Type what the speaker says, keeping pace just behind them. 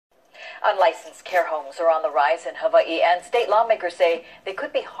Unlicensed care homes are on the rise in Hawaii, and state lawmakers say they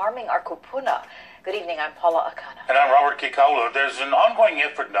could be harming our kupuna. Good evening, I'm Paula Akana. And I'm Robert Kikaula. There's an ongoing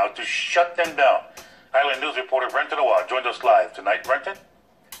effort now to shut them down. Island News reporter Brenton Awa joined us live tonight. Brenton?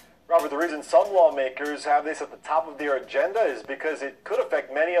 Robert, the reason some lawmakers have this at the top of their agenda is because it could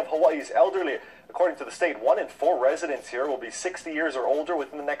affect many of Hawaii's elderly. According to the state, 1 in 4 residents here will be 60 years or older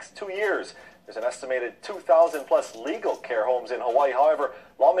within the next 2 years. There's an estimated 2,000 plus legal care homes in Hawaii. However,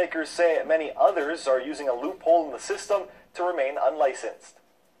 lawmakers say many others are using a loophole in the system to remain unlicensed.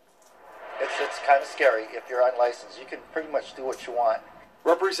 It's kind of scary if you're unlicensed. You can pretty much do what you want.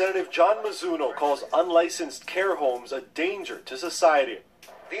 Representative John Mizuno calls unlicensed care homes a danger to society.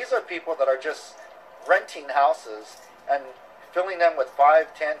 These are people that are just renting houses and filling them with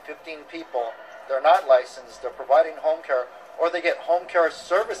 5, 10, 15 people. They're not licensed. They're providing home care, or they get home care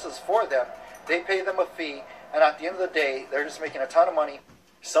services for them. They pay them a fee, and at the end of the day, they're just making a ton of money.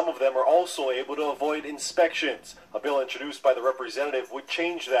 Some of them are also able to avoid inspections. A bill introduced by the representative would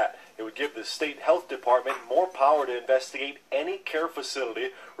change that. It would give the state health department more power to investigate any care facility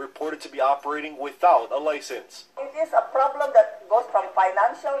reported to be operating without a license. It is a problem that goes from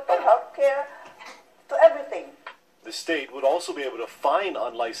financial to healthcare to everything. The state would also be able to fine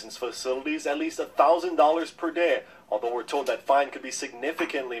unlicensed facilities at least $1,000 per day, although we're told that fine could be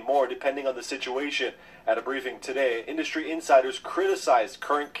significantly more depending on the situation. At a briefing today, industry insiders criticized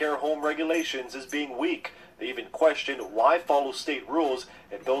current care home regulations as being weak. They even questioned why follow state rules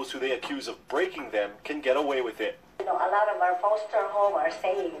if those who they accuse of breaking them can get away with it. You know, a lot of our foster home are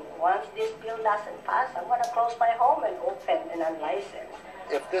saying, once this bill doesn't pass, I'm going to close my home and open an unlicensed.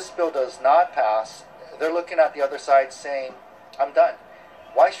 If this bill does not pass, they're looking at the other side saying, I'm done.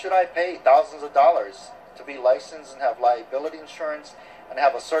 Why should I pay thousands of dollars to be licensed and have liability insurance and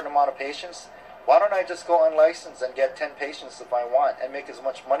have a certain amount of patients? Why don't I just go unlicensed and get 10 patients if I want and make as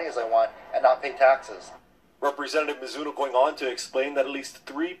much money as I want and not pay taxes? Representative Mizuno going on to explain that at least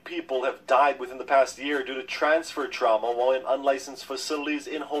 3 people have died within the past year due to transfer trauma while in unlicensed facilities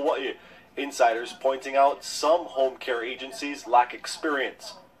in Hawaii. Insiders pointing out some home care agencies lack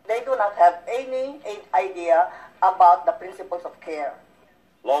experience. They do not have any idea about the principles of care.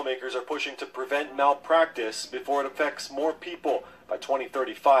 Lawmakers are pushing to prevent malpractice before it affects more people. By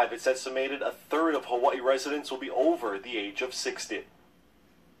 2035, it's estimated a third of Hawaii residents will be over the age of 60.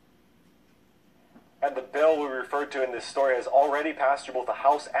 And the bill we referred to in this story has already passed through both the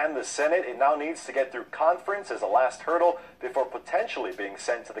House and the Senate. It now needs to get through conference as a last hurdle before potentially being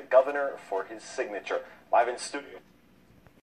sent to the governor for his signature. Live in studio.